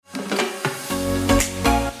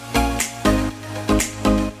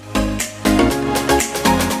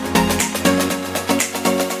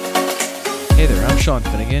Sean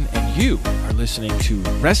Finnegan, and you are listening to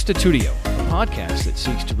Restitutio, a podcast that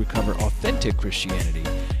seeks to recover authentic Christianity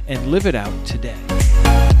and live it out today.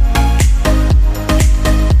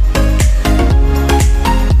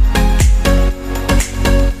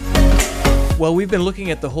 Well, we've been looking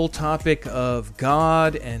at the whole topic of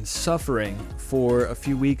God and suffering for a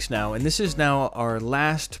few weeks now, and this is now our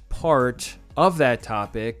last part of that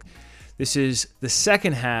topic. This is the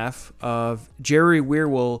second half of Jerry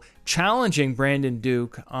Wierwille challenging Brandon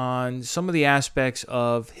Duke on some of the aspects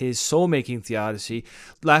of his soul-making theodicy.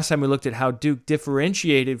 Last time we looked at how Duke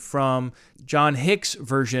differentiated from John Hick's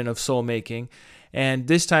version of soul-making, and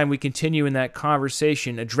this time we continue in that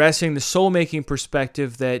conversation, addressing the soul-making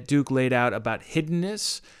perspective that Duke laid out about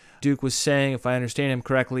hiddenness. Duke was saying, if I understand him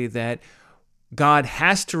correctly, that God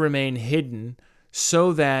has to remain hidden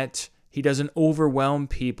so that he doesn't overwhelm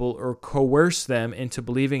people or coerce them into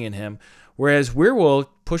believing in him. Whereas Wierwille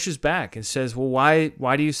pushes back and says, well,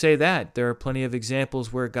 why do you say that? There are plenty of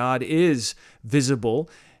examples where God is visible,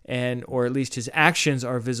 or at least his actions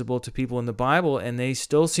are visible to people in the Bible, and they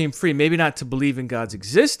still seem free. Maybe not to believe in God's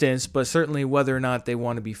existence, but certainly whether or not they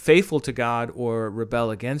want to be faithful to God or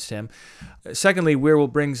rebel against him. Secondly,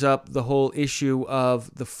 Wierwille brings up the whole issue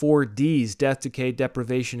of the 4 Ds, death, decay,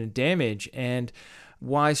 deprivation, and damage, and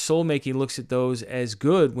why soul-making looks at those as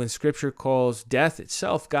good when Scripture calls death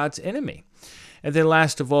itself God's enemy. And then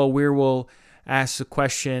last of all, Wierwille asks the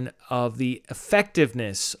question of the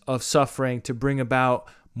effectiveness of suffering to bring about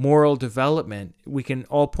moral development. We can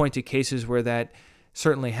all point to cases where that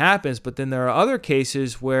certainly happens, but then there are other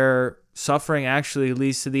cases where suffering actually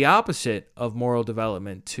leads to the opposite of moral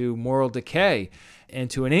development, to moral decay, and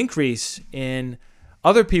to an increase in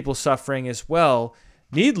other people's suffering as well,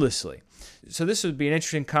 needlessly. So this would be an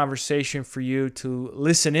interesting conversation for you to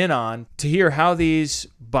listen in on, to hear how these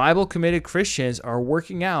Bible-committed Christians are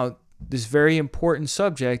working out this very important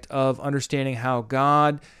subject of understanding how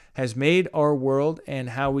God has made our world and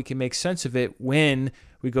how we can make sense of it when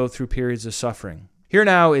we go through periods of suffering. Here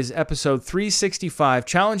now is episode 365,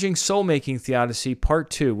 Challenging Soul-Making Theodicy, Part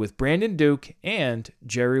 2, with Brandon Duke and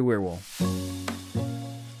Jerry Wierwille.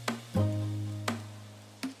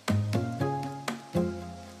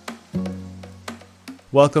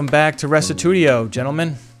 Welcome back to Restitutio,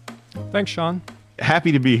 gentlemen. Thanks, Sean.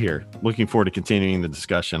 Happy to be here. Looking forward to continuing the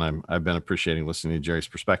discussion. I've been appreciating listening to Jerry's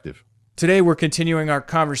perspective. Today we're continuing our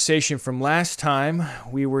conversation from last time.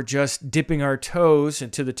 We were just dipping our toes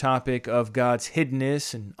into the topic of God's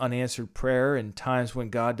hiddenness and unanswered prayer and times when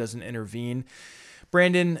God doesn't intervene.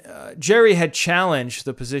 Brandon, Jerry had challenged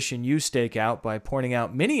the position you stake out by pointing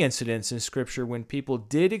out many incidents in Scripture when people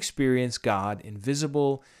did experience God in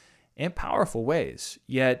visible and powerful ways,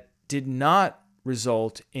 yet did not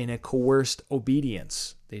result in a coerced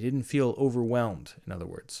obedience. They didn't feel overwhelmed, in other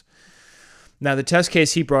words. Now, the test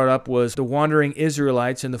case he brought up was the wandering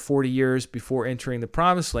Israelites in the 40 years before entering the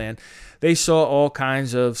Promised Land. They saw all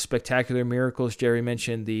kinds of spectacular miracles. Jerry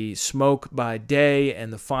mentioned the smoke by day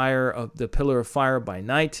and the pillar of fire by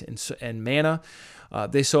night and manna.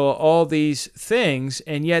 They saw all these things,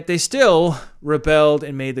 and yet they still rebelled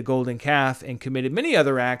and made the golden calf and committed many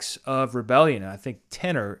other acts of rebellion. I think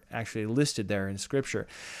 10 are actually listed there in Scripture.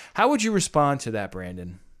 How would you respond to that,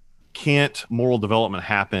 Brandon? Can't moral development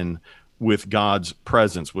happen with God's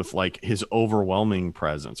presence, with like his overwhelming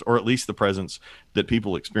presence, or at least the presence that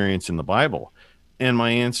people experience in the Bible? And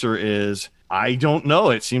my answer is, I don't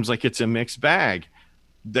know. It seems like it's a mixed bag.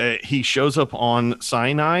 He shows up on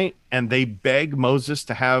Sinai and they beg Moses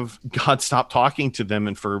to have God stop talking to them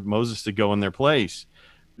and for Moses to go in their place.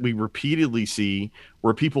 We repeatedly see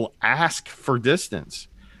where people ask for distance.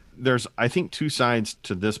 There's, I think, 2 sides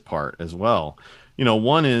to this part as well.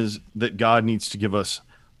 One is that God needs to give us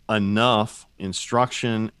enough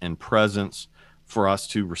instruction and presence for us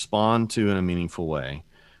to respond to in a meaningful way.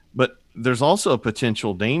 But there's also a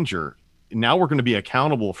potential danger. Now we're going to be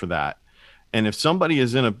accountable for that. And if somebody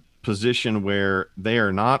is in a position where they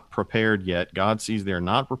are not prepared yet, God sees they're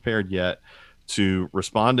not prepared yet to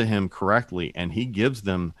respond to him correctly, and he gives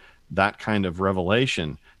them that kind of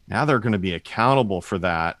revelation, now they're going to be accountable for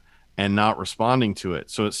that and not responding to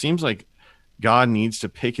it. So it seems like God needs to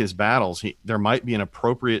pick his battles. There might be an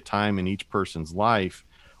appropriate time in each person's life,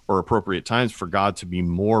 or appropriate times for God to be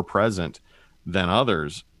more present than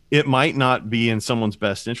others. It might not be in someone's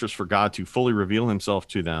best interest for God to fully reveal himself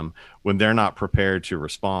to them when they're not prepared to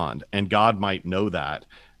respond. And God might know that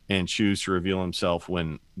and choose to reveal himself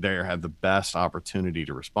when they have the best opportunity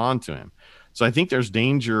to respond to him. So I think there's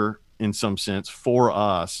danger in some sense for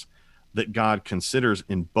us that God considers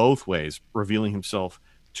in both ways, revealing himself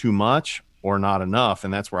too much or not enough.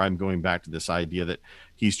 And that's where I'm going back to this idea that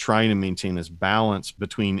he's trying to maintain this balance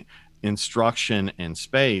between instruction and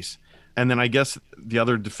space. And then I guess the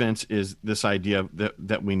other defense is this idea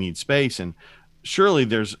that we need space. And surely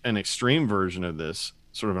there's an extreme version of this,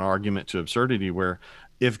 sort of an argument to absurdity, where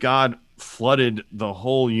if God flooded the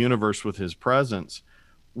whole universe with his presence,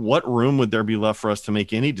 what room would there be left for us to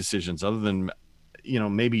make any decisions other than,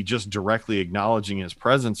 maybe just directly acknowledging his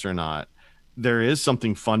presence or not? There is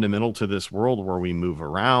something fundamental to this world where we move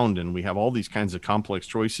around and we have all these kinds of complex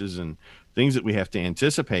choices and things that we have to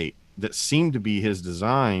anticipate that seem to be his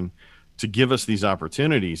design to give us these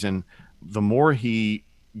opportunities. And the more he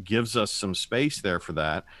gives us some space there for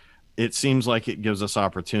that, it seems like it gives us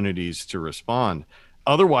opportunities to respond.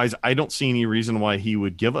 Otherwise, I don't see any reason why he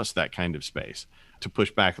would give us that kind of space. To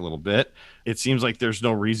push back a little bit, it seems like there's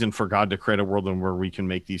no reason for God to create a world where we can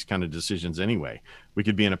make these kind of decisions anyway. We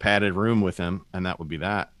could be in a padded room with him, and that would be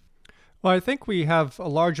that. Well, I think we have a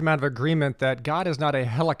large amount of agreement that God is not a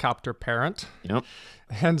helicopter parent. Yep.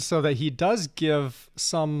 And so that he does give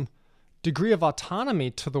some degree of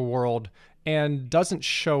autonomy to the world and doesn't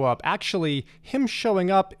show up. Actually, him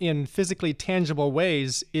showing up in physically tangible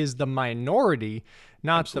ways is the minority,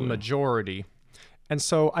 not Absolutely. the majority. And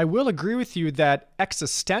so I will agree with you that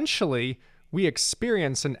existentially, we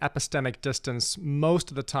experience an epistemic distance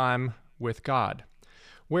most of the time with God.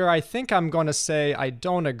 Where I think I'm going to say I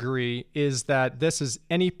don't agree is that this is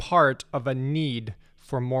any part of a need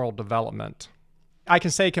for moral development. I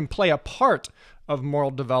can say it can play a part of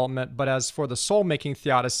moral development, but as for the soul-making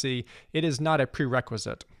theodicy, it is not a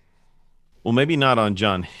prerequisite. Well, maybe not on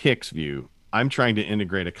John Hick's view. I'm trying to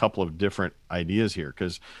integrate a couple of different ideas here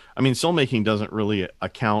because, soul making doesn't really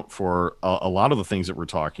account for a lot of the things that we're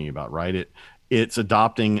talking about, right? It's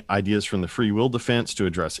adopting ideas from the free will defense to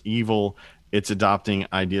address evil. It's adopting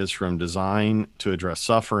ideas from design to address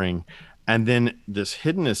suffering. And then this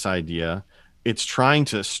hiddenness idea, it's trying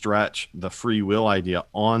to stretch the free will idea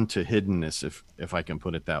onto hiddenness, if I can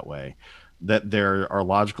put it that way, that there are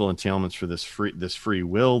logical entailments for this free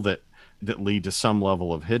will that lead to some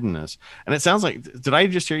level of hiddenness. And it sounds like, did I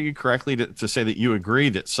just hear you correctly to say that you agree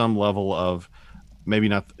that some level of, maybe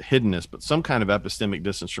not hiddenness, but some kind of epistemic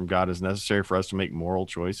distance from God is necessary for us to make moral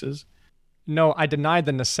choices? No, I deny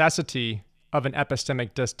the necessity of an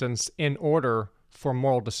epistemic distance in order for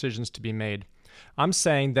moral decisions to be made. I'm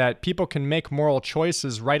saying that people can make moral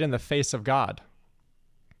choices right in the face of God.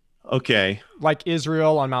 Okay. Like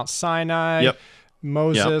Israel on Mount Sinai. Yep.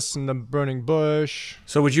 Moses and the burning bush.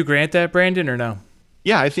 So would you grant that, Brandon, or no?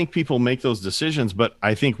 Yeah, I think people make those decisions, but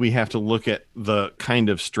I think we have to look at the kind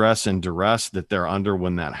of stress and duress that they're under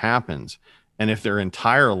when that happens. And if their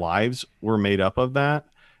entire lives were made up of that,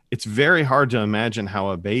 it's very hard to imagine how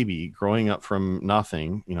a baby growing up from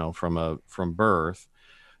nothing, from birth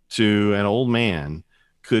to an old man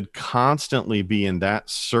could constantly be in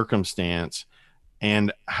that circumstance,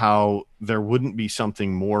 and how there wouldn't be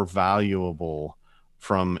something more valuable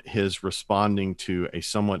from his responding to a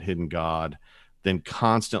somewhat hidden God than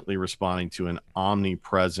constantly responding to an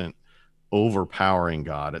omnipresent, overpowering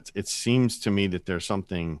God. It seems to me that there's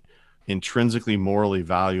something intrinsically morally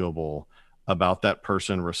valuable about that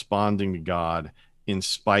person responding to God in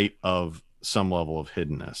spite of some level of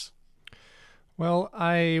hiddenness. Well,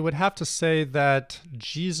 I would have to say that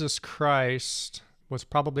Jesus Christ was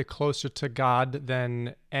probably closer to God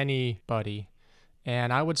than anybody.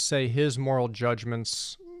 And I would say his moral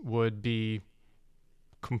judgments would be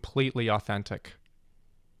completely authentic.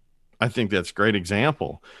 I think that's a great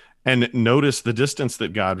example. And notice the distance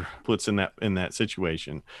that God puts in that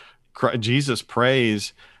situation. Jesus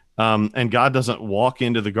prays, and God doesn't walk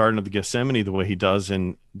into the Garden of Gethsemane the way he does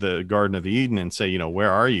in the Garden of Eden and say,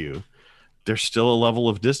 where are you? There's still a level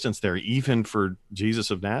of distance there, even for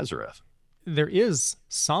Jesus of Nazareth. There is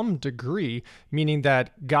some degree, meaning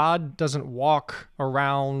that God doesn't walk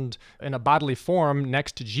around in a bodily form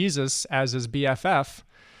next to Jesus as his BFF,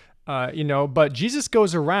 but Jesus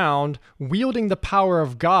goes around wielding the power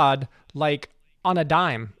of God like on a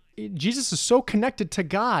dime. Jesus is so connected to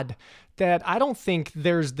God that I don't think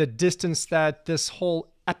there's the distance that this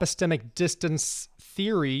whole epistemic distance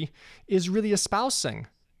theory is really espousing.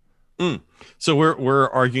 So we're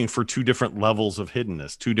arguing for two different levels of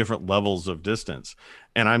hiddenness, two different levels of distance.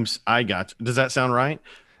 And does that sound right?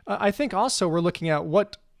 I think also we're looking at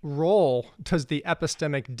what role does the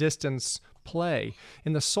epistemic distance play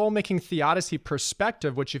in the soul-making theodicy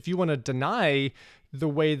perspective, which if you want to deny the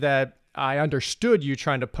way that I understood you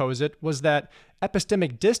trying to pose it, was that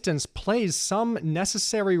epistemic distance plays some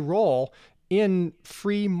necessary role in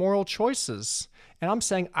free moral choices. And I'm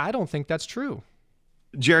saying I don't think that's true.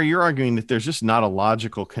 Jerry, you're arguing that there's just not a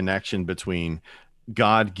logical connection between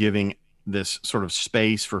God giving this sort of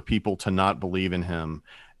space for people to not believe in him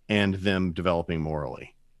and them developing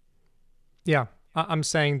morally. Yeah, I'm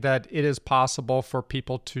saying that it is possible for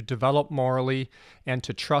people to develop morally and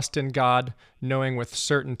to trust in God, knowing with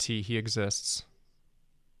certainty he exists.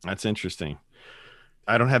 That's interesting.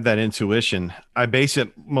 I don't have that intuition. I base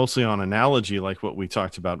it mostly on analogy, like what we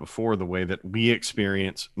talked about before, the way that we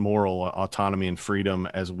experience moral autonomy and freedom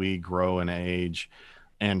as we grow and age,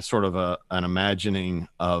 and sort of an imagining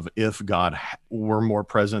of if God were more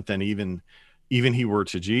present than even he were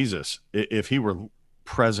to Jesus. If he were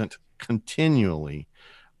present continually,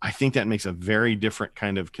 I think that makes a very different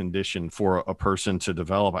kind of condition for a person to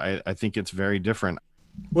develop. I think it's very different.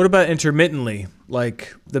 What about intermittently?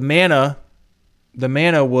 Like the manna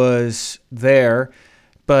was there,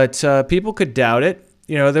 but people could doubt it.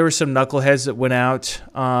 You know, there were some knuckleheads that went out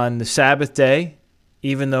on the Sabbath day,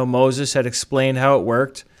 even though Moses had explained how it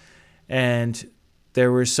worked. And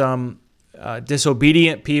there were some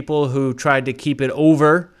disobedient people who tried to keep it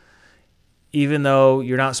over, even though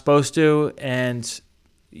you're not supposed to. And,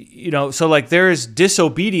 you know, so like there is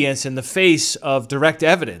disobedience in the face of direct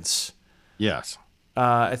evidence. Yes.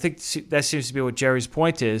 I think that seems to be what Jerry's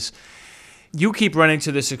point is. You keep running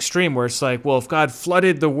to this extreme where it's like, well, if God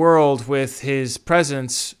flooded the world with his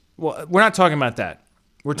presence, well, we're not talking about that.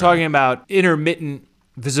 We're talking about intermittent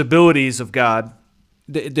visibilities of God.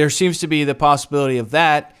 There seems to be the possibility of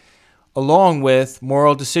that, along with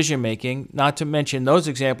moral decision-making, not to mention those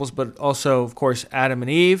examples, but also, of course, Adam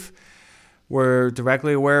and Eve were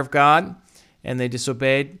directly aware of God, and they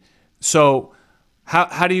disobeyed. So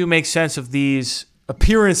how do you make sense of these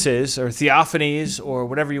appearances or theophanies or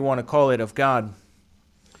whatever you want to call it of God?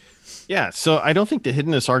 Yeah, so I don't think the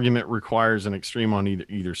hiddenness argument requires an extreme on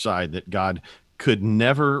either side, that God could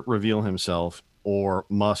never reveal himself or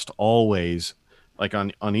must always, like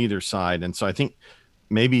on either side. And so I think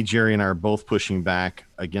maybe Jerry and I are both pushing back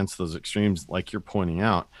against those extremes, like you're pointing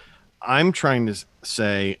out. I'm trying to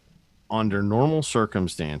say, under normal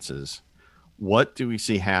circumstances, what do we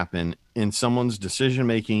see happen in someone's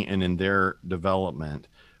decision-making and in their development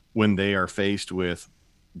when they are faced with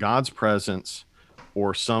God's presence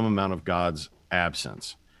or some amount of God's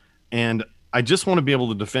absence? And I just want to be able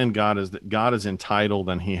to defend God as that God is entitled,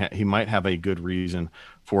 and he might have a good reason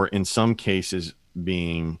for, in some cases,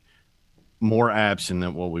 being more absent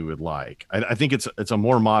than what we would like. I think it's a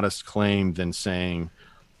more modest claim than saying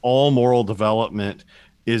all moral development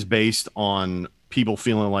is based on people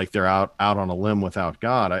feeling like they're out on a limb without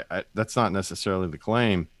God. That's not necessarily the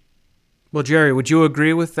claim. Well, Jerry, would you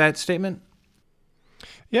agree with that statement?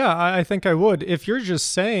 Yeah, I think I would. If you're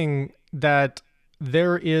just saying that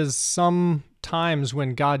there is some times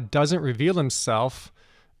when God doesn't reveal himself,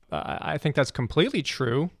 I think that's completely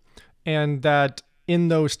true. And that in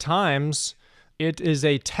those times, it is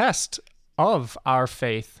a test of our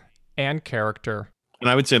faith and character. And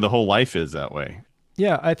I would say the whole life is that way.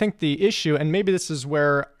 Yeah, I think the issue, and maybe this is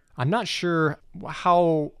where I'm not sure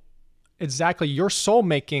how exactly your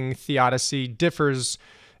soul-making theodicy differs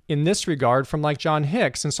in this regard from like John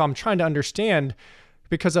Hicks. And so I'm trying to understand,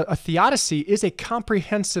 because a theodicy is a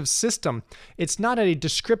comprehensive system. It's not a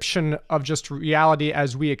description of just reality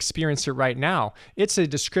as we experience it right now. It's a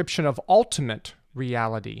description of ultimate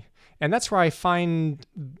reality. And that's where I find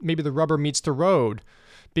maybe the rubber meets the road,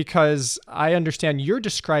 because I understand you're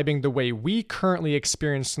describing the way we currently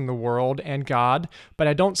experience in the world and God, but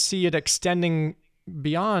I don't see it extending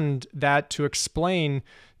beyond that to explain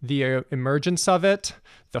the emergence of it,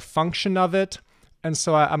 the function of it. And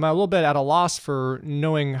so I'm a little bit at a loss for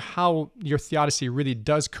knowing how your theodicy really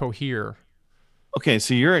does cohere. Okay,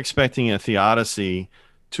 so you're expecting a theodicy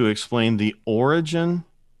to explain the origin,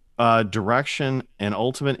 direction, and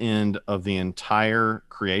ultimate end of the entire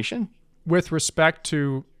creation? With respect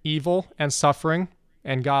to evil and suffering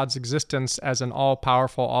and God's existence as an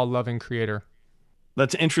all-powerful, all-loving creator.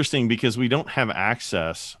 That's interesting, because we don't have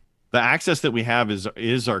access. The access that we have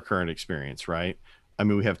is our current experience, right? I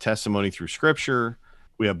mean, we have testimony through Scripture.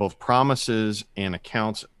 We have both promises and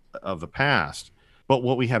accounts of the past. But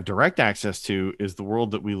what we have direct access to is the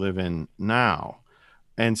world that we live in now.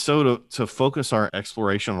 And so to focus our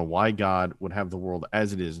exploration on why God would have the world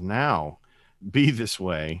as it is now be this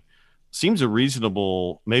way seems a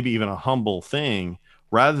reasonable, maybe even a humble thing,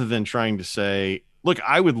 rather than trying to say, look,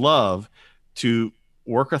 I would love to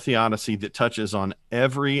work a theodicy that touches on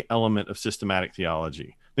every element of systematic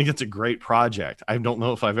theology. I think it's a great project. I don't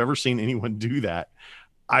know if I've ever seen anyone do that.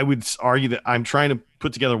 I would argue that I'm trying to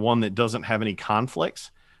put together one that doesn't have any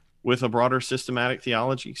conflicts with a broader systematic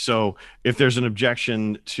theology. So if there's an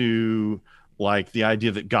objection to like the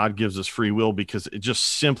idea that God gives us free will, because it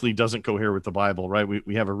just simply doesn't cohere with the Bible, right?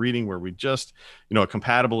 We have a reading where we just, a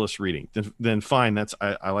compatibilist reading, then fine.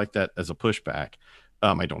 I like that as a pushback.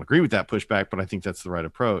 I don't agree with that pushback, but I think that's the right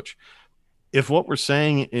approach. If what we're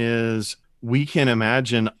saying is we can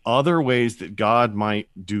imagine other ways that God might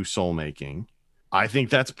do soul making, I think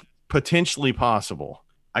that's potentially possible.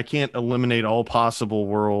 I can't eliminate all possible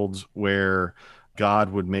worlds where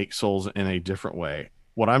God would make souls in a different way.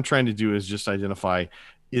 What I'm trying to do is just identify,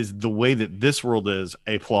 is the way that this world is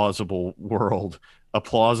a plausible world, a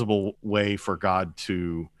plausible way for God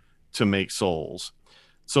to make souls.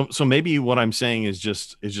 So maybe what I'm saying is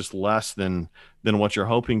just less than what you're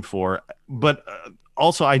hoping for. But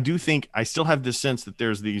also, I do think I still have this sense that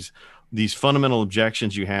there's these fundamental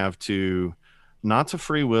objections you have to, not to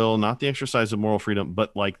free will, not the exercise of moral freedom,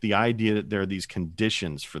 but like the idea that there are these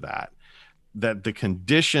conditions for that the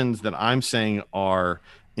conditions that I'm saying are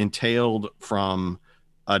entailed from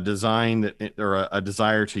a design or a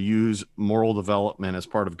desire to use moral development as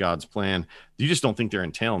part of God's plan. You just don't think they're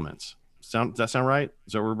entailments. Does that sound right?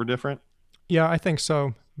 Is that where we're different? Yeah, I think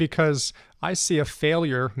so, because I see a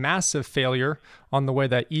failure, massive failure, on the way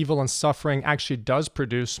that evil and suffering actually does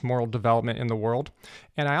produce moral development in the world.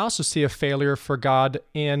 And I also see a failure for God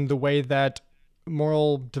in the way that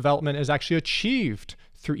moral development is actually achieved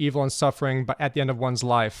through evil and suffering, but at the end of one's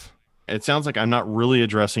life. It sounds like I'm not really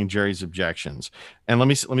addressing Jerry's objections. And let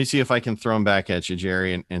me see if I can throw them back at you,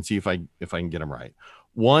 Jerry, and see if I can get them right.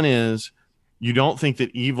 One is, you don't think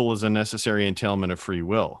that evil is a necessary entailment of free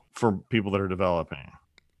will for people that are developing.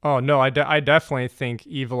 Oh, no, I definitely think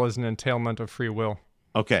evil is an entailment of free will.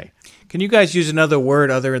 Okay. Can you guys use another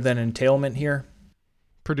word other than entailment here?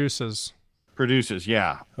 Produces,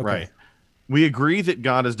 yeah, okay. Right. We agree that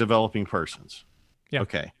God is developing persons. Yeah.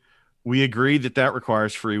 Okay. We agree that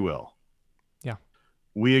requires free will. Yeah.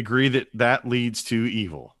 We agree that leads to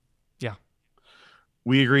evil. Yeah.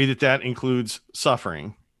 We agree that includes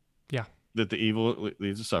suffering. Yeah. That the evil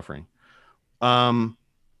leads to suffering.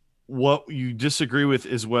 What you disagree with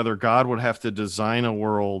is whether God would have to design a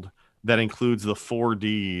world that includes the 4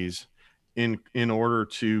 Ds in order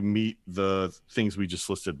to meet the things we just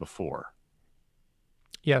listed before.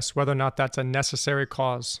 Yes, whether or not that's a necessary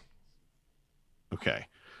cause. Okay.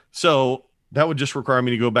 So that would just require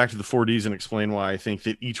me to go back to the 4 Ds and explain why I think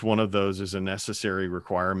that each one of those is a necessary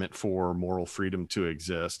requirement for moral freedom to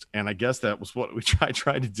exist. And I guess that was what I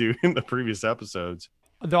tried to do in the previous episodes.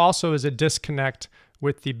 There also is a disconnect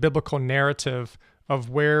with the biblical narrative of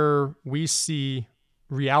where we see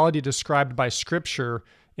reality described by Scripture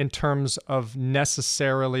in terms of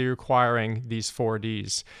necessarily requiring these 4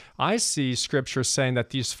 Ds. I see Scripture saying that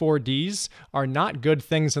these 4 Ds are not good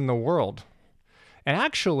things in the world. And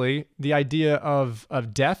actually, the idea of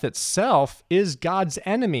death itself is God's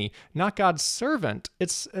enemy, not God's servant.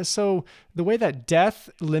 It's so the way that death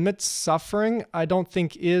limits suffering, I don't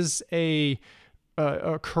think is a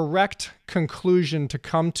correct conclusion to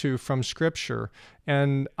come to from Scripture.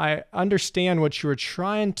 And I understand what you were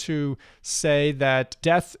trying to say, that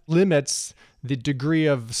death limits the degree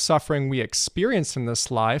of suffering we experience in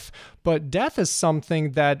this life, but death is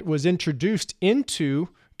something that was introduced into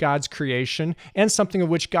God's creation and something of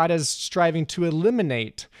which God is striving to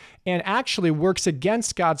eliminate, and actually works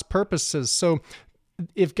against God's purposes. So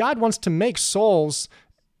if God wants to make souls,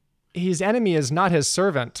 his enemy is not his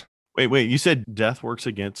servant. Wait, you said death works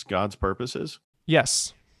against God's purposes?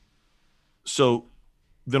 Yes. So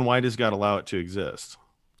then why does God allow it to exist?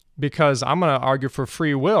 Because I'm going to argue for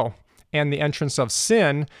free will and the entrance of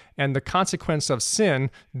sin and the consequence of sin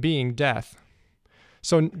being death.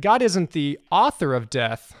 So God isn't the author of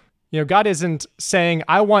death. God isn't saying,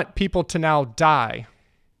 I want people to now die.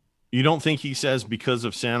 You don't think he says, because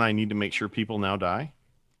of sin, I need to make sure people now die?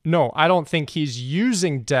 No, I don't think he's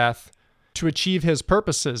using death to achieve his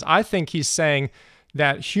purposes. I think he's saying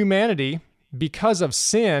that humanity, because of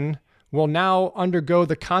sin, will now undergo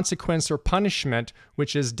the consequence or punishment,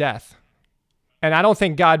 which is death. And I don't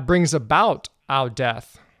think God brings about our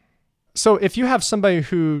death. So if you have somebody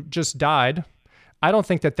who just died, I don't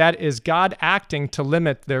think that is God acting to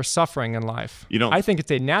limit their suffering in life. I think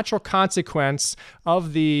it's a natural consequence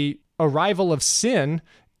of the arrival of sin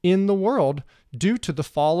in the world due to the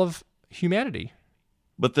fall of humanity.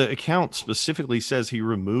 But the account specifically says he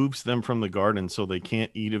removes them from the garden so they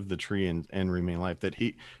can't eat of the tree and remain alive. That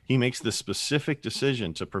he makes the specific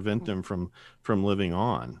decision to prevent them from living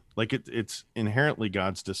on. Like it's inherently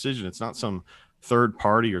God's decision. It's not some third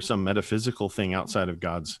party or some metaphysical thing outside of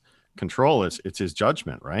God's control. It's his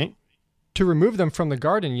judgment, right? To remove them from the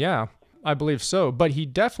garden, yeah, I believe so. But he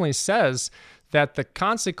definitely says that the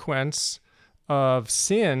consequence of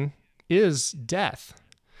sin is death.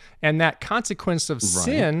 And that consequence of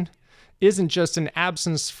sin isn't just an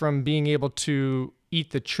absence from being able to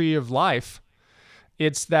eat the tree of life.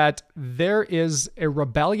 It's that there is a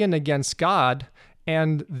rebellion against God,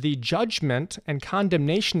 and the judgment and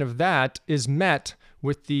condemnation of that is met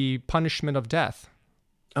with the punishment of death.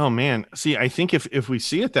 Oh, man. See, I think if we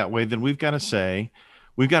see it that way, then we've got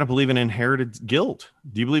to believe in inherited guilt.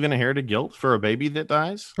 Do you believe in inherited guilt for a baby that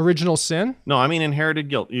dies? Original sin? No, I mean inherited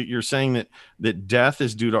guilt. You're saying that death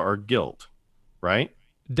is due to our guilt, right?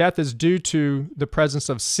 Death is due to the presence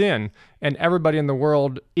of sin, and everybody in the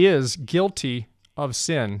world is guilty of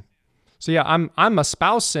sin. So yeah, I'm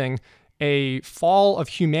espousing a fall of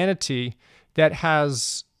humanity that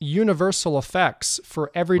has universal effects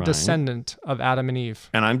for every descendant of Adam and Eve.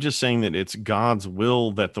 And I'm just saying that it's God's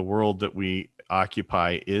will that the world that we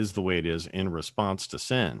occupy is the way it is in response to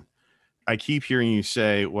sin. I keep hearing you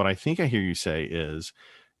say, what I think I hear you say is,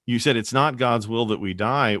 you said it's not God's will that we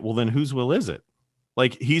die. Well, then whose will is it?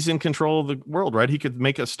 Like, he's in control of the world, right? He could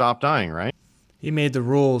make us stop dying, right? He made the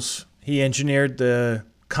rules. He engineered the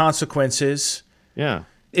consequences. Yeah.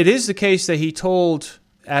 It is the case that he told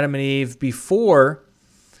Adam and Eve before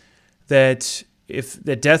that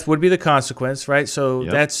that death would be the consequence, right? So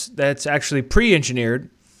that's actually pre-engineered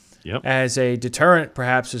as a deterrent,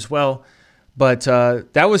 perhaps as well. But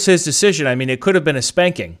that was his decision. I mean, it could have been a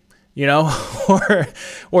spanking,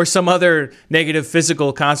 or some other negative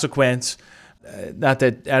physical consequence. Not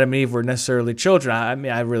that Adam and Eve were necessarily children. I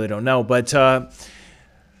mean, I really don't know. But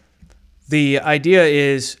the idea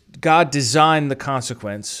is God designed the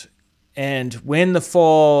consequence. And when the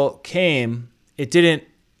fall came, it didn't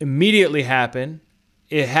immediately happen.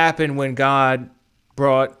 It happened when God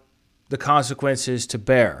brought the consequences to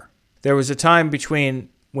bear. There was a time between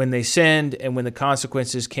when they sinned and when the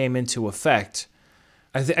consequences came into effect.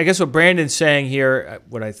 I guess what Brandon's saying here,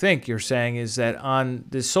 what I think you're saying, is that on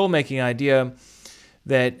this soul-making idea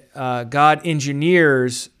that God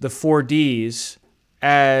engineers the 4Ds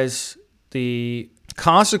as the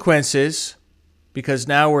consequences, because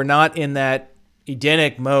now we're not in that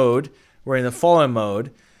Edenic mode, we're in the fallen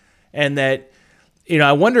mode, and that,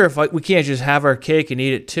 I wonder if we can't just have our cake and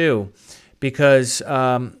eat it too, because,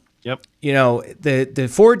 the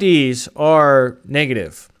 4Ds are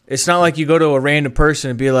negative. It's not like you go to a random person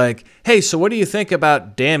and be like, hey, so what do you think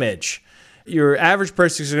about damage? Your average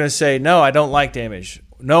person is going to say, no, I don't like damage.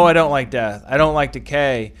 No, I don't like death. I don't like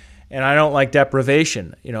decay. And I don't like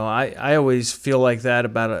deprivation. I always feel like that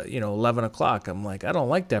about 11 o'clock. I'm like, I don't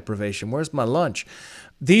like deprivation. Where's my lunch?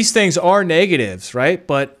 These things are negatives, right?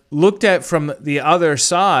 But looked at from the other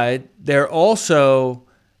side, they're also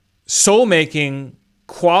soul-making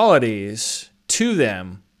qualities to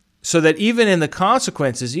them, so that even in the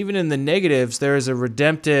consequences, even in the negatives, there is a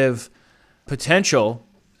redemptive potential.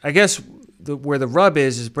 I guess where the rub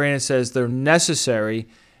is Brandon says they're necessary,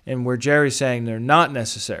 and where Jerry's saying they're not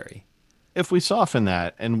necessary. If we soften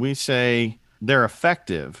that and we say they're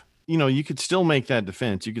effective, you could still make that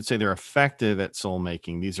defense. You could say they're effective at soul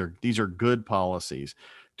making. These are good policies.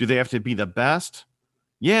 Do they have to be the best?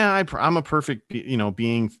 Yeah, I'm a perfect,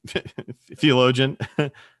 being theologian.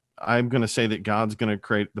 I'm going to say that God's going to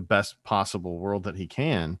create the best possible world that he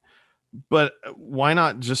can. But why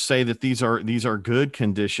not just say that these are good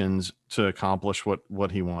conditions to accomplish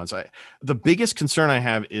what he wants? The biggest concern I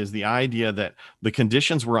have is the idea that the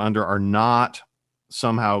conditions we're under are not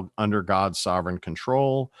somehow under God's sovereign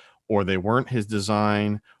control, or they weren't his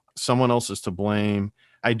design. Someone else is to blame.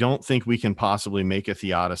 I don't think we can possibly make a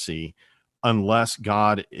theodicy unless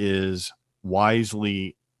God is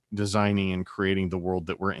wisely designing and creating the world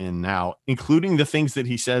that we're in now, including the things that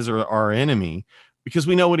he says are our enemy, because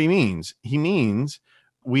we know what he means. He means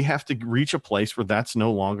we have to reach a place where that's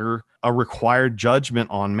no longer a required judgment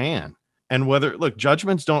on man. And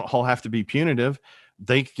judgments don't all have to be punitive.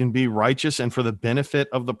 They can be righteous and for the benefit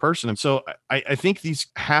of the person. And so I think these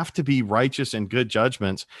have to be righteous and good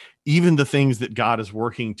judgments, even the things that God is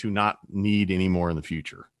working to not need anymore in the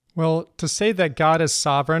future. Well, to say that God is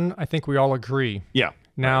sovereign, I think we all agree. Yeah.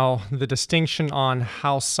 Now, the distinction on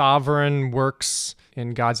how sovereign works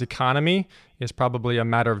in God's economy is probably a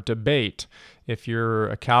matter of debate. If you're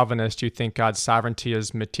a Calvinist, you think God's sovereignty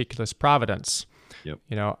is meticulous providence. Yep.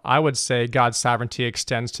 I would say God's sovereignty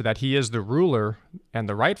extends to that he is the ruler and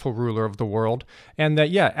the rightful ruler of the world, and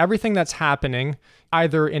that, everything that's happening,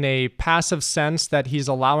 either in a passive sense that he's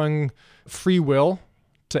allowing free will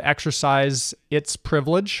to exercise its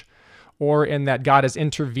privilege, or in that God is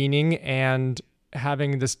intervening and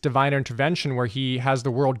having this divine intervention where he has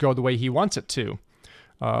the world go the way he wants it to.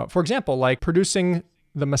 For example, like producing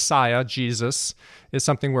the Messiah, Jesus, is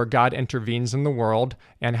something where God intervenes in the world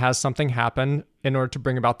and has something happen in order to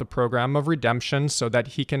bring about the program of redemption so that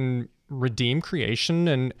he can redeem creation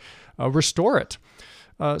and restore it.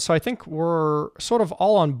 So I think we're sort of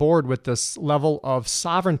all on board with this level of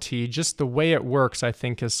sovereignty. Just the way it works, I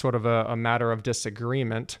think, is sort of a matter of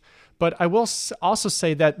disagreement. But I will also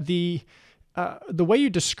say that the way you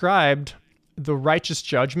described the righteous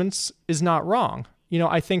judgments is not wrong.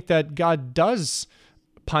 I think that God does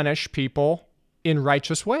punish people in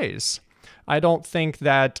righteous ways. I don't think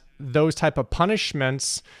that those type of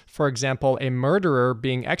punishments, for example, a murderer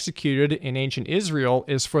being executed in ancient Israel,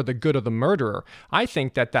 is for the good of the murderer. I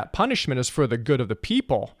think that punishment is for the good of the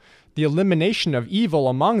people. The elimination of evil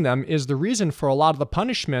among them is the reason for a lot of the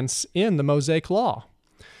punishments in the Mosaic Law.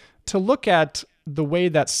 To look at the way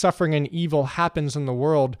that suffering and evil happens in the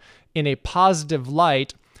world in a positive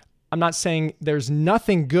light, I'm not saying there's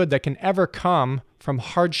nothing good that can ever come from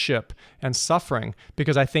hardship and suffering,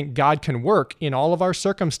 because I think God can work in all of our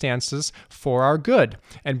circumstances for our good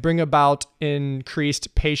and bring about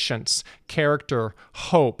increased patience, character,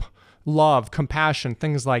 hope, love, compassion,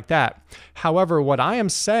 things like that. However, what I am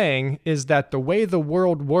saying is that the way the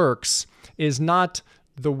world works is not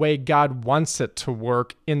the way God wants it to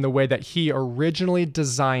work in the way that he originally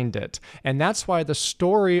designed it. And that's why the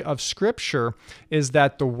story of Scripture is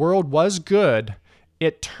that the world was good.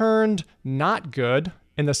 It turned not good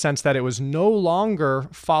in the sense that it was no longer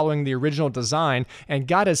following the original design, and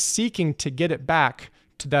God is seeking to get it back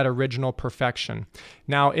to that original perfection.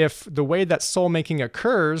 Now, if the way that soul making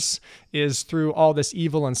occurs is through all this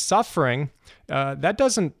evil and suffering, that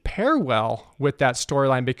doesn't pair well with that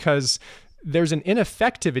storyline, because there's an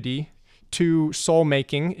ineffectivity to soul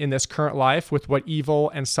making in this current life with what evil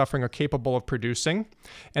and suffering are capable of producing.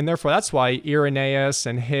 And therefore, that's why Irenaeus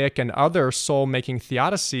and Hick and other soul making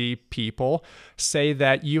theodicy people say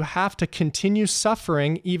that you have to continue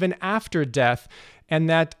suffering even after death, and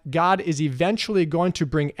that God is eventually going to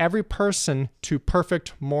bring every person to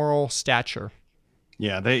perfect moral stature.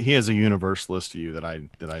 Yeah, he has a universalist view that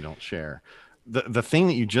I don't share. The thing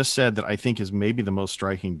that you just said that I think is maybe the most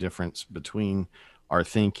striking difference between our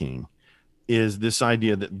thinking is this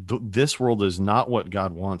idea that this world is not what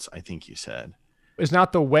God wants, I think you said. It's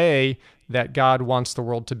not the way that God wants the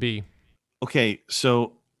world to be. Okay,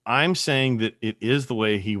 so I'm saying that it is the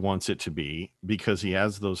way he wants it to be because he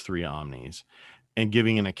has those three omnis, and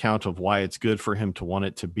giving an account of why it's good for him to want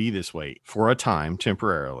it to be this way for a time,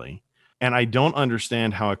 temporarily. And I don't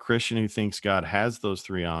understand how a Christian who thinks God has those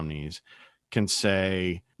three omnis can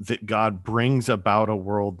say that God brings about a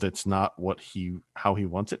world that's not how he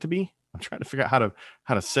wants it to be. I'm trying to figure out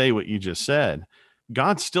how to say what you just said.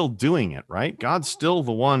 God's still doing it, right? God's still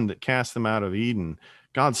the one that cast them out of Eden.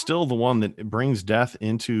 God's still the one that brings death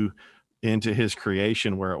into his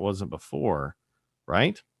creation where it wasn't before,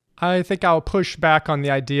 right? I think I'll push back on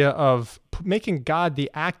the idea of making God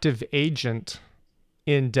the active agent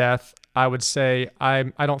in death. I would say I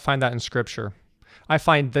don't find that in Scripture. I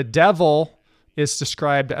find the devil is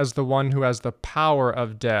described as the one who has the power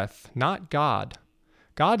of death, not God.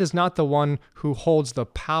 God is not the one who holds the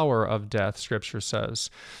power of death, Scripture says.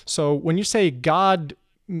 So when you say God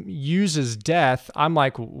uses death, I'm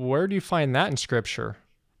like, where do you find that in Scripture?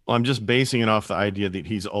 Well, I'm just basing it off the idea that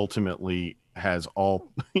he's ultimately has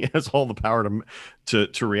all the power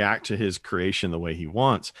to react to his creation the way he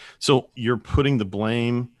wants. So you're putting the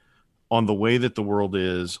blame on the way that the world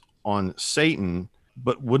is on Satan,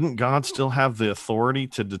 but wouldn't God still have the authority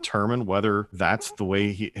to determine whether that's the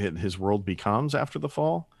way his world becomes after the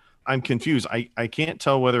fall? I'm confused. I can't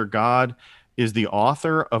tell whether God is the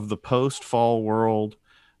author of the post-fall world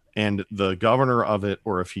and the governor of it,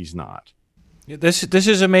 or if he's not. This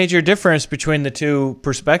is a major difference between the two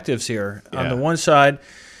perspectives here. Yeah. On the one side,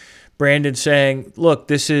 Brandon saying, look,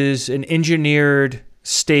 this is an engineered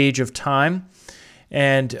stage of time.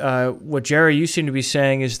 And what Jerry, you seem to be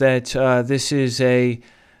saying is that this is a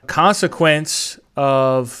consequence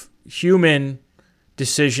of human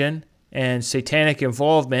decision and satanic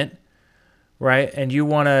involvement, right? And you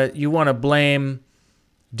want to blame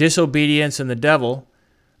disobedience and the devil.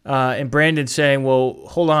 And Brandon saying, well,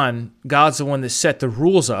 hold on, God's the one that set the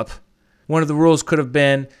rules up. One of the rules could have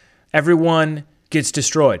been everyone gets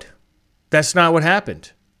destroyed. That's not what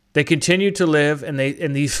happened. They continued to live, and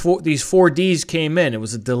these four Ds came in. It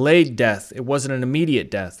was a delayed death. It wasn't an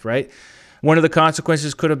immediate death, right? One of the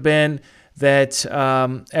consequences could have been that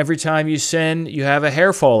every time you sin, you have a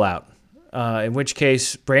hair fall out. In which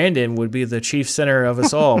case, Brandon would be the chief sinner of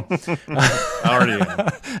us all. Already am.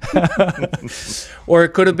 Or it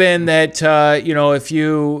could have been that if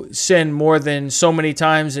you sin more than so many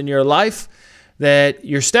times in your life, that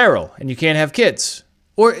you're sterile and you can't have kids.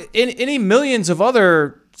 Or in any millions of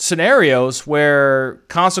other scenarios where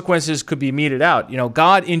consequences could be meted out.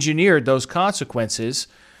 God engineered those consequences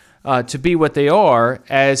to be what they are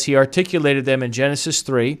as he articulated them in Genesis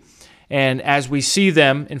 3 and as we see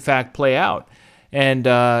them, in fact, play out. And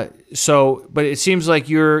but it seems like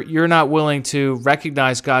you're not willing to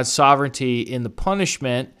recognize God's sovereignty in the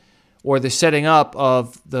punishment or the setting up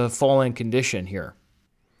of the fallen condition here.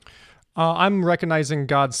 I'm recognizing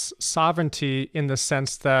God's sovereignty in the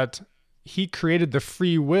sense that he created the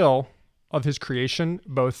free will of his creation,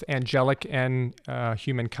 both angelic and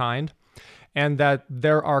humankind, and that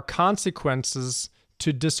there are consequences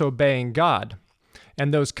to disobeying God.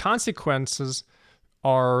 And those consequences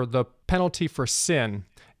are the penalty for sin.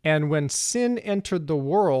 And when sin entered the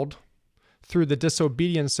world through the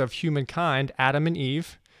disobedience of humankind, Adam and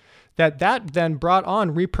Eve, that then brought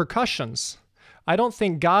on repercussions. I don't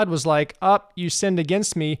think God was like, you sinned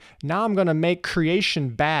against me. Now I'm going to make creation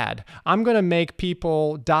bad. I'm going to make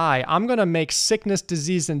people die. I'm going to make sickness,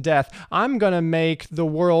 disease, and death. I'm going to make the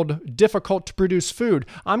world difficult to produce food.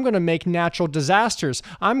 I'm going to make natural disasters.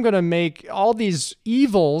 I'm going to make all these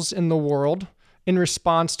evils in the world in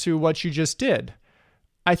response to what you just did.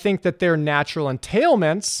 I think that they're natural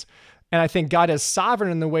entailments, and I think God is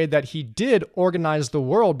sovereign in the way that he did organize the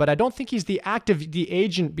world, but I don't think he's the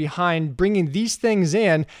agent behind bringing these things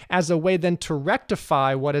in as a way then to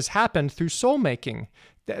rectify what has happened through soul making.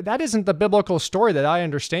 That isn't the biblical story that I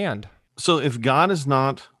understand. So if God is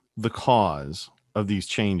not the cause of these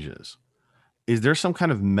changes, is there some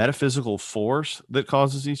kind of metaphysical force that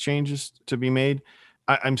causes these changes to be made?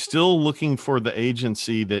 I'm still looking for the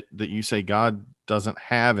agency that you say God doesn't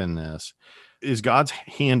have in this. Is God's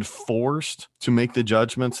hand forced to make the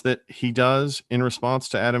judgments that he does in response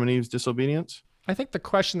to Adam and Eve's disobedience? I think the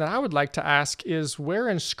question that I would like to ask is, where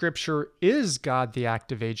in Scripture is God the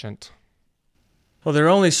active agent? Well, there are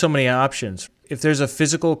only so many options. If there's a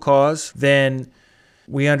physical cause, then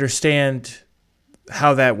we understand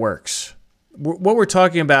how that works. What we're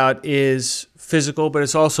talking about is physical, but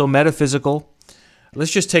it's also metaphysical.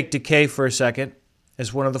 Let's just take decay for a second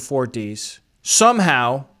as one of the 4 Ds.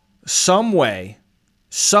 Somehow, some way,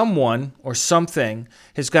 someone or something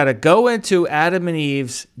has got to go into Adam and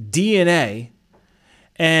Eve's DNA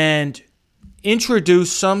and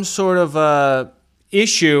introduce some sort of a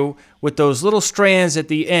issue with those little strands at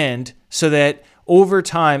the end so that over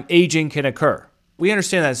time aging can occur. We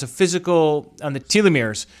understand that it's a physical, on the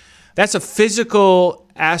telomeres, that's a physical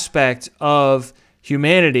aspect of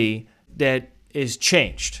humanity that is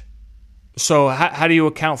changed. So how do you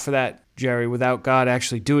account for that, Jerry, without God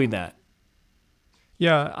actually doing that?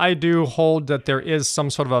 Yeah, I do hold that there is some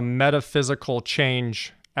sort of a metaphysical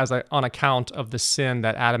change on account of the sin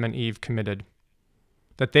that Adam and Eve committed.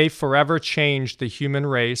 That they forever changed the human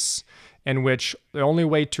race, in which the only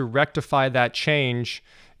way to rectify that change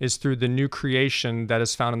is through the new creation that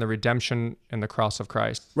is found in the redemption in the cross of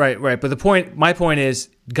Christ. Right. But my point is,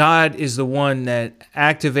 God is the one that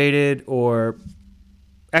activated or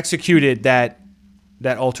executed that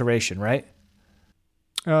alteration, right?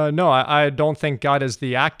 No, I don't think God is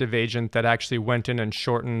the active agent that actually went in and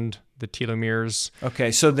shortened the telomeres.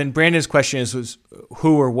 Okay, so then Brandon's question was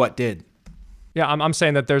who or what did? Yeah, I'm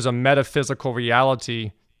saying that there's a metaphysical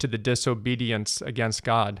reality to the disobedience against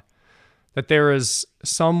God. That there is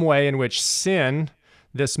some way in which sin,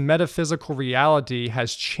 this metaphysical reality,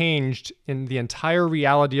 has changed in the entire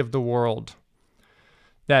reality of the world.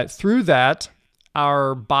 That through that,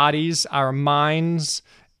 our bodies, our minds,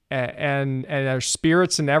 and our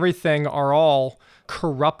spirits and everything are all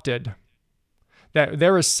corrupted. That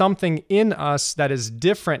there is something in us that is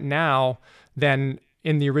different now than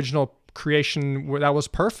in the original creation where that was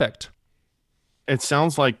perfect. It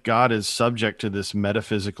sounds like God is subject to this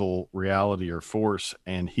metaphysical reality or force,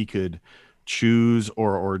 and he could choose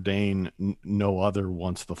or ordain no other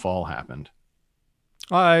once the fall happened.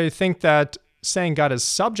 I think that saying God is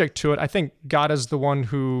subject to it, I think God is the one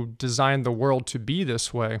who designed the world to be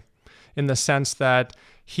this way, in the sense that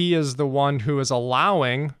he is the one who is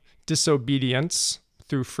allowing disobedience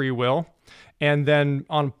through free will, and then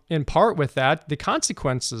in part with that, the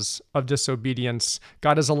consequences of disobedience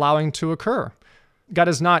God is allowing to occur. God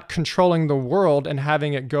is not controlling the world and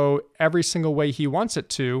having it go every single way he wants it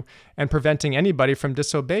to and preventing anybody from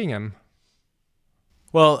disobeying him.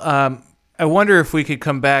 Well, I wonder if we could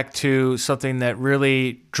come back to something that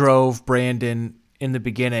really drove Brandon in the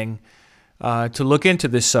beginning to look into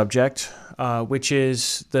this subject, which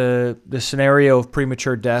is the scenario of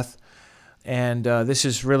premature death. And this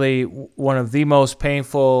is really one of the most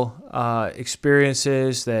painful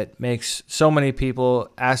experiences that makes so many people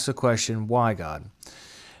ask the question, why God?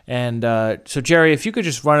 And so, Jerry, if you could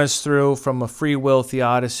just run us through from a free will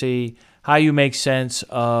theodicy, how you make sense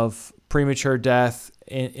of premature death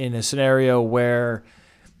in a scenario where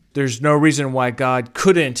there's no reason why God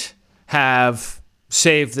couldn't have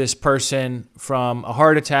saved this person from a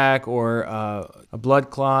heart attack or a blood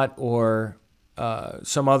clot or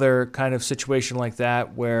some other kind of situation like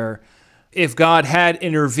that, where if God had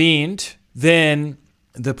intervened, then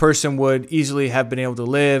the person would easily have been able to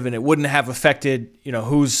live, and it wouldn't have affected,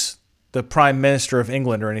 who's the prime minister of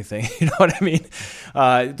England or anything. You know what I mean?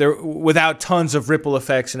 Without tons of ripple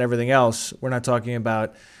effects and everything else. We're not talking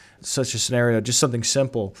about such a scenario, just something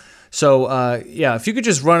simple. So, if you could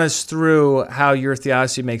just run us through how your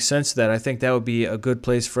theodicy makes sense of that, I think that would be a good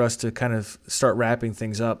place for us to kind of start wrapping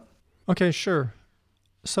things up. Okay, sure.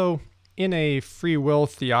 So, in a free will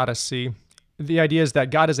theodicy, the idea is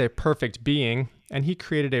that God is a perfect being, and he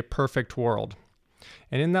created a perfect world.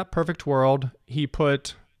 And in that perfect world, he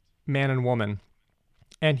put man and woman,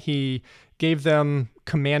 and he gave them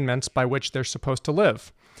commandments by which they're supposed to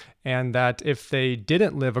live, and that if they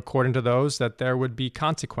didn't live according to those, that there would be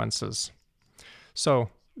consequences. So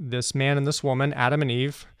this man and this woman, Adam and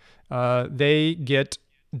Eve, they get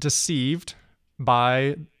deceived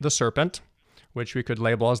by the serpent, which we could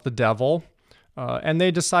label as the devil, and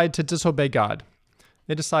they decide to disobey God.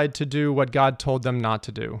 They decide to do what God told them not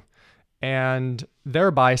to do, and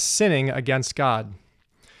thereby sinning against God.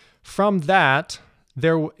 From that,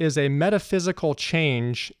 there is a metaphysical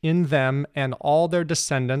change in them and all their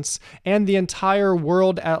descendants and the entire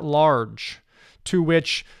world at large, to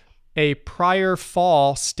which a prior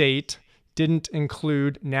fall state didn't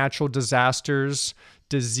include natural disasters,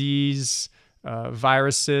 disease,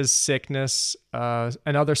 viruses, sickness,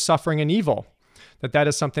 and other suffering and evil. That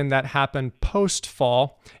is something that happened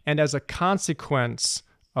post-fall and as a consequence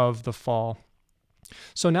of the fall.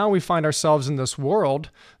 So now we find ourselves in this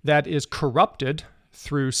world that is corrupted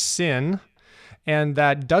through sin and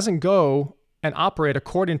that doesn't go and operate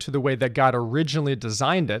according to the way that God originally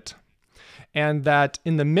designed it. And that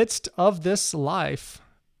in the midst of this life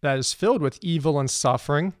that is filled with evil and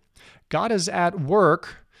suffering, God is at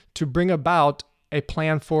work to bring about a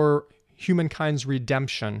plan for humankind's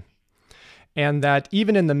redemption. And that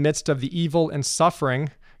even in the midst of the evil and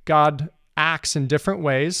suffering, God acts in different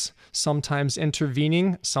ways, sometimes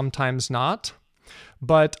intervening, sometimes not.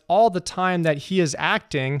 But all the time that he is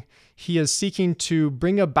acting, he is seeking to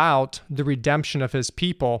bring about the redemption of his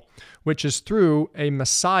people, which is through a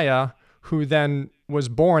Messiah who then was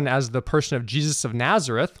born as the person of Jesus of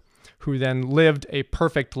Nazareth, who then lived a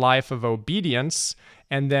perfect life of obedience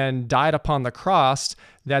and then died upon the cross,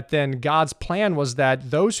 that then God's plan was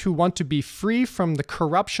that those who want to be free from the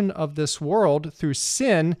corruption of this world through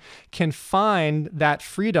sin can find that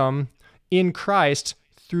freedom in Christ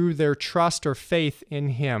through their trust or faith in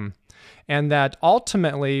him. And that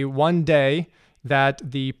ultimately one day that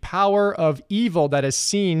the power of evil that is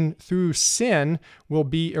seen through sin will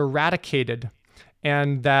be eradicated,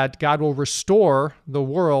 and that God will restore the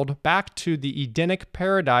world back to the Edenic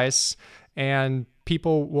paradise, and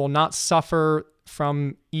people will not suffer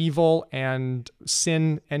from evil and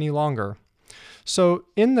sin any longer. So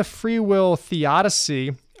in the free will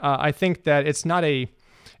theodicy, I think that it's not a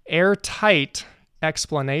airtight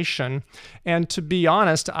explanation. And to be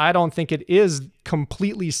honest, I don't think it is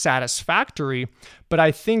completely satisfactory, but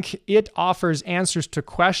I think it offers answers to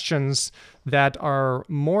questions that are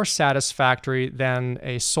more satisfactory than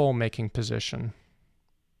a soul-making position.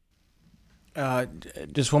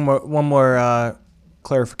 Just one more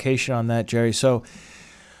clarification on that, Jerry. So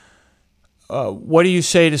what do you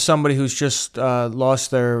say to somebody who's just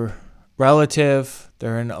lost their relative,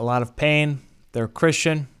 they're in a lot of pain, they're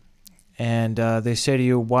Christian, and they say to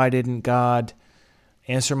you, why didn't God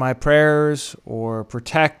answer my prayers or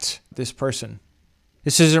protect this person?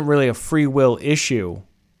 This isn't really a free will issue,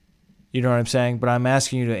 you know what I'm saying? But I'm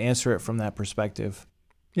asking you to answer it from that perspective.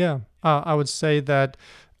 Yeah, I would say that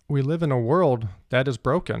we live in a world that is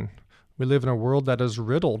broken. We live in a world that is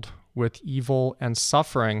riddled with evil and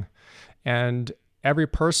suffering, and every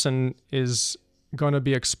person is going to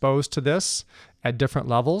be exposed to this at different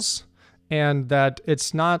levels, and that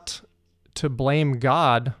it's not to blame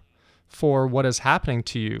God for what is happening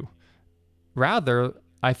to you. Rather,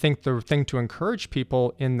 I think the thing to encourage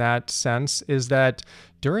people in that sense is that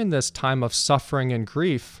during this time of suffering and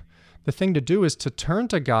grief, the thing to do is to turn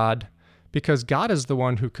to God, because God is the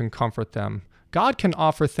one who can comfort them. God can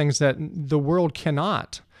offer things that the world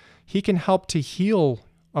cannot. He can help to heal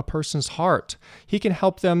a person's heart. He can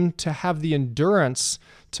help them to have the endurance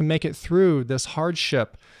to make it through this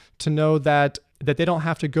hardship, to know that they don't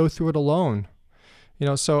have to go through it alone.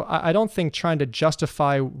 So I don't think trying to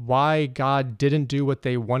justify why God didn't do what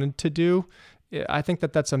they wanted to do, I think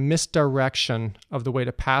that that's a misdirection of the way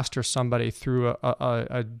to pastor somebody through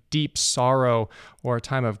a deep sorrow or a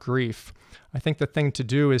time of grief. I think the thing to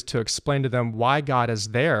do is to explain to them why God is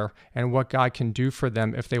there and what God can do for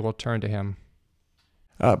them if they will turn to him.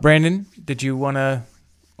 Brandon, did you want to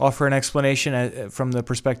offer an explanation from the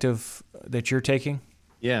perspective that you're taking?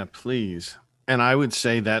 Yeah, please. And I would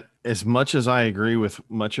say that as much as I agree with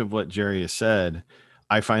much of what Jerry has said,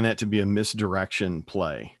 I find that to be a misdirection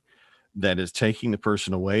play that is taking the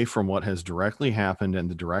person away from what has directly happened and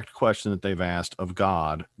the direct question that they've asked of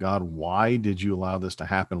God. God, why did you allow this to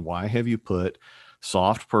happen? Why have you put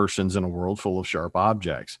soft persons in a world full of sharp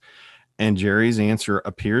objects? And Jerry's answer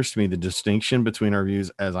appears to me the distinction between our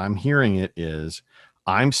views as I'm hearing it is,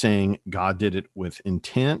 I'm saying God did it with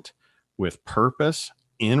intent, with purpose,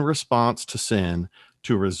 in response to sin,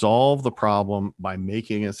 to resolve the problem by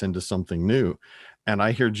making us into something new. And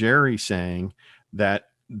I hear Jerry saying that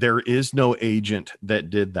there is no agent that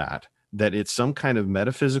did that it's some kind of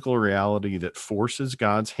metaphysical reality that forces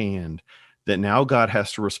God's hand, that now God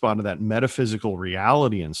has to respond to that metaphysical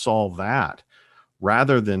reality and solve that,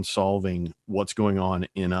 rather than solving what's going on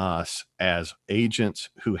in us as agents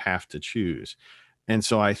who have to choose. And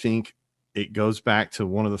so I think it goes back to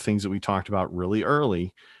one of the things that we talked about really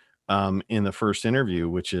early in the first interview,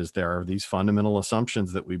 which is there are these fundamental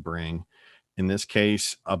assumptions that we bring, in this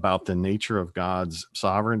case, about the nature of God's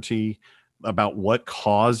sovereignty, about what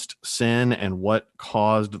caused sin and what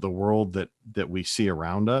caused the world that we see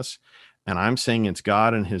around us. And I'm saying it's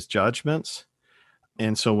God and his judgments.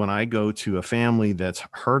 And so when I go to a family that's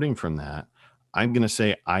hurting from that, I'm going to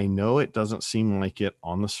say, I know it doesn't seem like it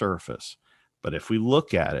on the surface, but if we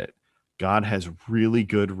look at it, God has really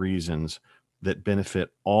good reasons that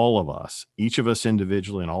benefit all of us, each of us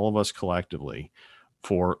individually and all of us collectively,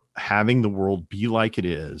 for having the world be like it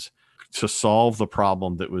is, to solve the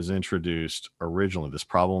problem that was introduced originally, this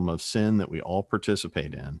problem of sin that we all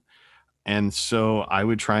participate in. And so I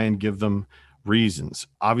would try and give them reasons.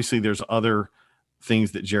 Obviously, there's other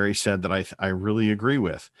things that Jerry said that I really agree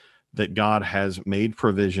with, that God has made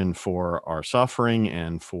provision for our suffering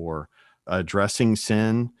and for addressing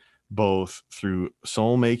sin, both through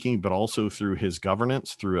soul making, but also through his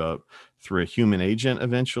governance, through a human agent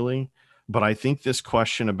eventually. But I think this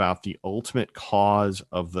question about the ultimate cause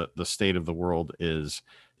of the state of the world is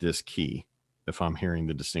this key, if I'm hearing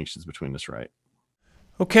the distinctions between this right.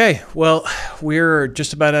 Okay, well, we're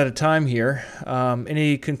just about out of time here.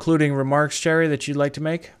 Any concluding remarks, Jerry, that you'd like to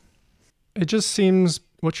make? It just seems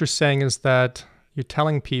what you're saying is that you're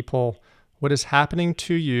telling people what is happening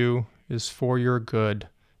to you is for your good.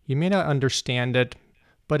 You may not understand it,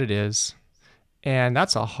 but it is. And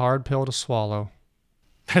that's a hard pill to swallow.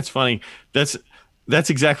 That's funny. That's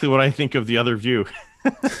exactly what I think of the other view.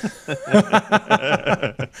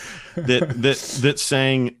 That's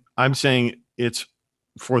saying, I'm saying it's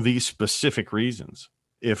for these specific reasons.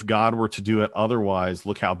 If God were to do it otherwise,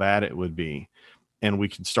 look how bad it would be. And we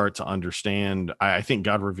can start to understand. I think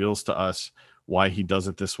God reveals to us why he does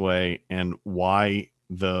it this way and why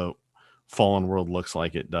the fallen world looks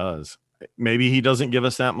like it does. Maybe he doesn't give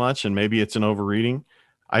us that much, and maybe it's an overreading.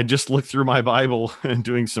 I just looked through my Bible and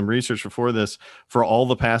doing some research before this for all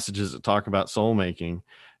the passages that talk about soul making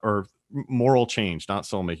or moral change, not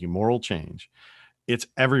soul making, moral change. It's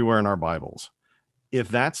everywhere in our Bibles. If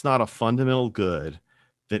that's not a fundamental good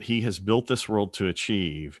that he has built this world to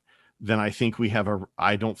achieve, then I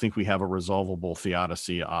don't think we have a resolvable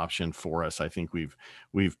theodicy option for us. I think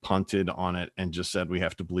we've punted on it and just said we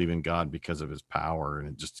have to believe in God because of his power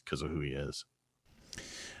and just because of who he is.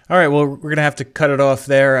 All right, well, we're going to have to cut it off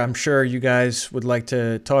there. I'm sure you guys would like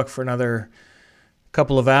to talk for another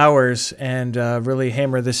couple of hours and really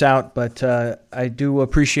hammer this out, but I do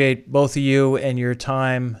appreciate both of you and your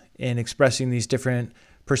time in expressing these different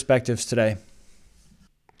perspectives today.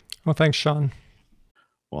 Well, thanks, Sean.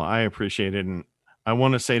 Well, I appreciate it. And I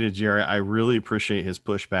want to say to Jerry, I really appreciate his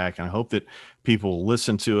pushback. And I hope that people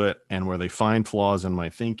listen to it, and where they find flaws in my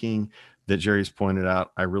thinking that Jerry's pointed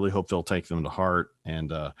out, I really hope they'll take them to heart.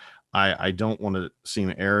 And I don't want to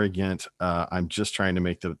seem arrogant. I'm just trying to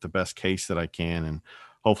make the best case that I can. And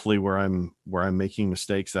hopefully where I'm making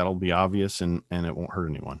mistakes, that'll be obvious and it won't hurt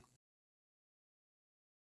anyone.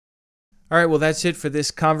 All right, well, that's it for this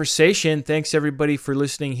conversation. Thanks, everybody, for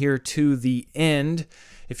listening here to the end.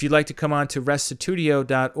 If you'd like to come on to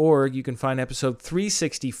restitutio.org, you can find episode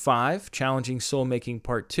 365, Challenging Soul Making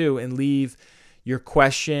Part 2, and leave your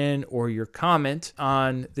question or your comment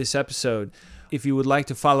on this episode. If you would like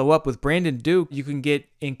to follow up with Brandon Duke, you can get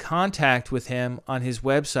in contact with him on his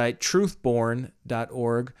website,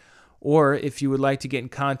 truthborn.org. Or if you would like to get in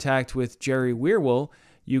contact with Jerry Wierwille,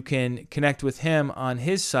 you can connect with him on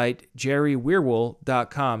his site,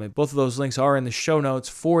 jerrywierwille.com. And both of those links are in the show notes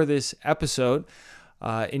for this episode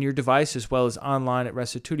in your device, as well as online at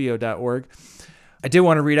restitutio.org. I did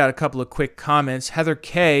want to read out a couple of quick comments. Heather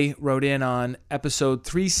K. wrote in on episode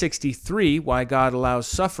 363, Why God Allows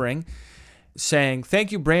Suffering, saying,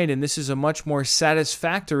 "Thank you, Brandon. This is a much more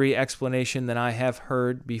satisfactory explanation than I have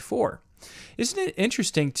heard before." Isn't it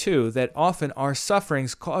interesting, too, that often our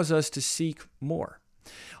sufferings cause us to seek more?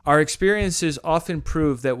 Our experiences often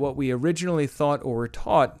prove that what we originally thought or were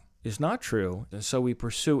taught is not true, and so we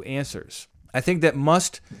pursue answers. I think that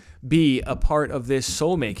must be a part of this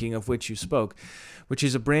soul-making of which you spoke, which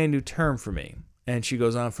is a brand new term for me. And she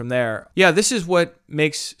goes on from there. Yeah, this is what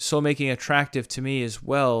makes soul-making attractive to me as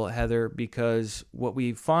well, Heather, because what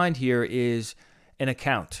we find here is an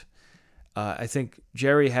account. I think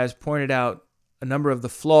Jerry has pointed out a number of the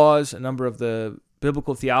flaws, a number of the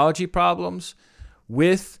biblical theology problems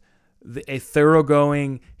with a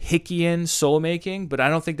thoroughgoing Hickeyan soul-making, but I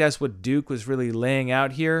don't think that's what Duke was really laying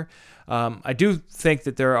out here. I do think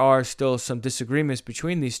that there are still some disagreements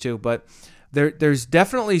between these two, but there's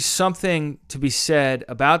definitely something to be said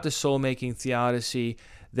about the soul-making theodicy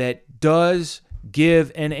that does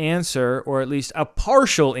give an answer, or at least a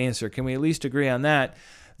partial answer. Can we at least agree on that?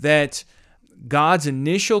 That God's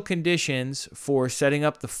initial conditions for setting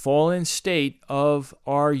up the fallen state of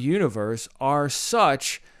our universe are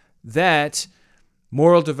such that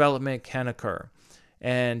moral development can occur.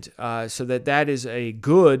 And so that is a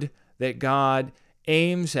good that God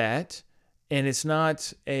aims at, and it's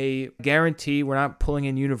not a guarantee. We're not pulling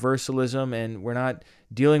in universalism, and we're not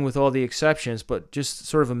dealing with all the exceptions, but just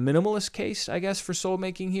sort of a minimalist case, I guess, for soul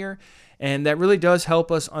making here. And that really does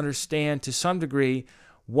help us understand to some degree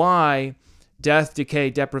why death, decay,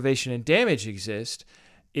 deprivation, and damage exist.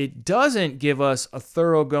 It doesn't give us a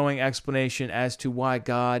thoroughgoing explanation as to why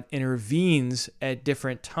God intervenes at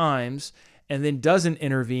different times and then doesn't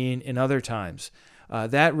intervene in other times.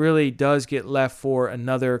 That really does get left for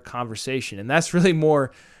another conversation. And that's really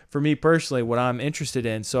more, for me personally, what I'm interested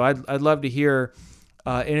in. So I'd love to hear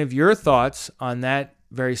any of your thoughts on that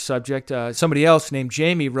very subject. Somebody else named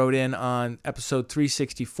Jamie wrote in on episode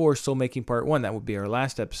 364, Soul Making Part 1. That would be our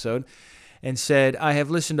last episode. And said, "I have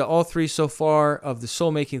listened to all three so far of the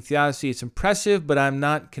soul-making theodicy. It's impressive, but I'm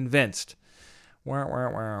not convinced.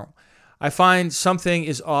 I find something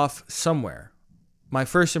is off somewhere. My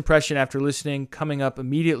first impression after listening coming up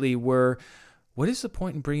immediately were, what is the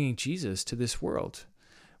point in bringing Jesus to this world?"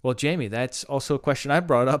 Well, Jamie, that's also a question I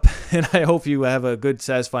brought up, and I hope you have a good,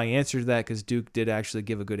 satisfying answer to that, because Duke did actually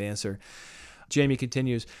give a good answer. Jamie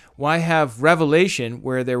continues, "Why have revelation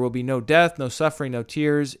where there will be no death, no suffering, no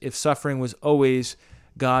tears, if suffering was always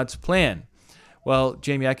God's plan?" Well,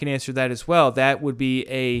 Jamie, I can answer that as well. That would be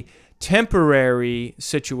a temporary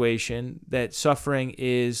situation, that suffering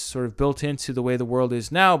is sort of built into the way the world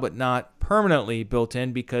is now, but not permanently built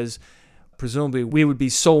in, because presumably we would be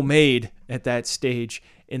soul made at that stage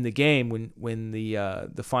in the game when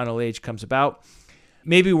the final age comes about.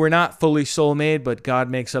 Maybe we're not fully soul-made, but God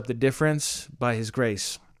makes up the difference by his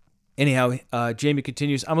grace. Anyhow, Jamie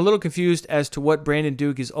continues, "I'm a little confused as to what Brandon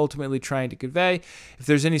Duke is ultimately trying to convey. If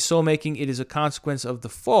there's any soul-making, it is a consequence of the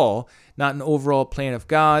fall, not an overall plan of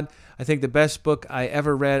God. I think the best book I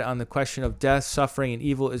ever read on the question of death, suffering, and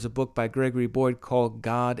evil is a book by Gregory Boyd called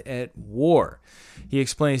God at War. He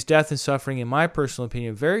explains death and suffering, in my personal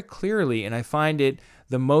opinion, very clearly, and I find it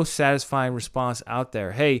the most satisfying response out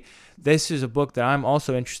there." Hey, this is a book that I'm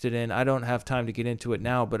also interested in. I don't have time to get into it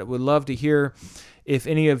now, but I would love to hear if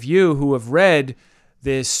any of you who have read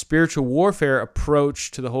this spiritual warfare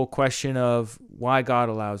approach to the whole question of why God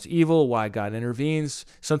allows evil, why God intervenes,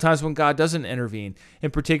 sometimes when God doesn't intervene.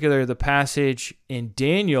 In particular, the passage in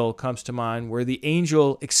Daniel comes to mind where the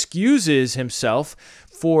angel excuses himself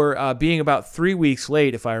for being about 3 weeks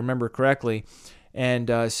late, if I remember correctly,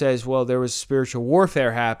 and says, well, there was spiritual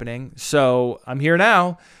warfare happening, so I'm here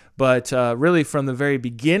now. But really from the very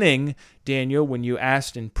beginning, Daniel, when you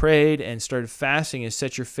asked and prayed and started fasting and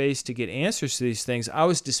set your face to get answers to these things, I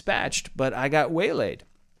was dispatched, but I got waylaid.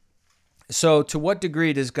 So to what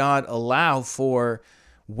degree does God allow for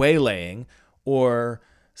waylaying or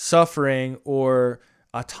suffering or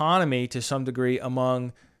autonomy to some degree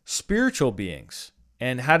among spiritual beings?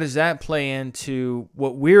 And how does that play into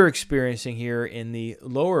what we're experiencing here in the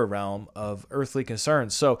lower realm of earthly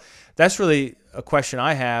concerns? So that's really a question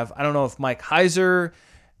I have. I don't know if Mike Heiser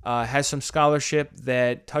has some scholarship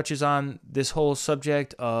that touches on this whole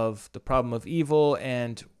subject of the problem of evil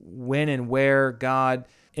and when and where God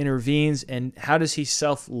intervenes and how does he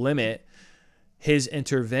self-limit his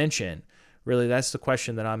intervention. Really, that's the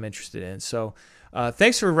question that I'm interested in. So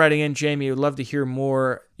thanks for writing in, Jamie. I'd love to hear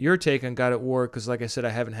more your take on God at War, because like I said, I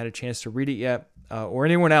haven't had a chance to read it yet, or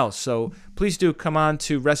anyone else. So please do come on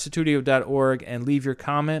to restitutio.org and leave your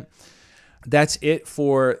comment. That's it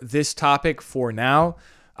for this topic for now.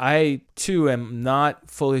 I, too, am not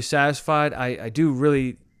fully satisfied. I do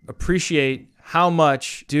really appreciate how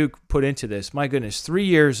much Duke put into this. My goodness, 3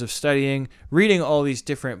 years of studying, reading all these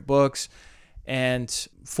different books, and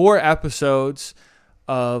 4 episodes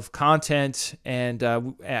of content. And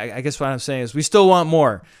I guess what I'm saying is we still want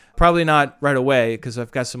more. Probably not right away, because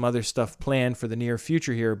I've got some other stuff planned for the near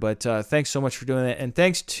future here. But thanks so much for doing that. And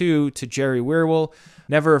thanks, too, to Jerry Weirwell.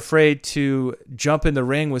 Never afraid to jump in the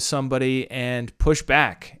ring with somebody and push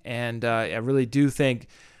back. And I really do think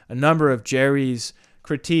a number of Jerry's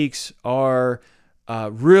critiques are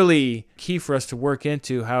really key for us to work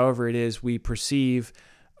into, however it is we perceive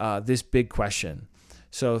this big question.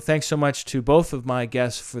 So thanks so much to both of my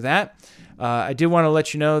guests for that. I did want to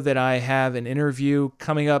let you know that I have an interview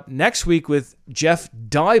coming up next week with Jeff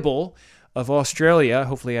Dybel of Australia.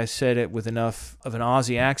 Hopefully I said it with enough of an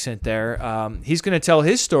Aussie accent there. He's going to tell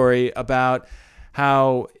his story about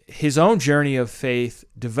how his own journey of faith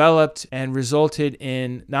developed and resulted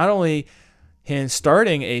in not only him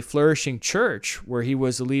starting a flourishing church where he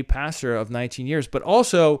was the lead pastor of 19 years, but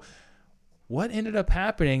also what ended up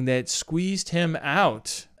happening that squeezed him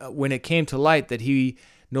out when it came to light that he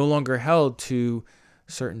no longer held to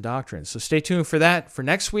certain doctrines. So stay tuned for that for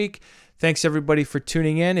next week. Thanks, everybody, for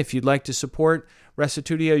tuning in. If you'd like to support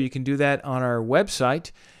Restitutio, you can do that on our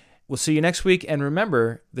website. We'll see you next week. And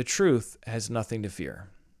remember, the truth has nothing to fear.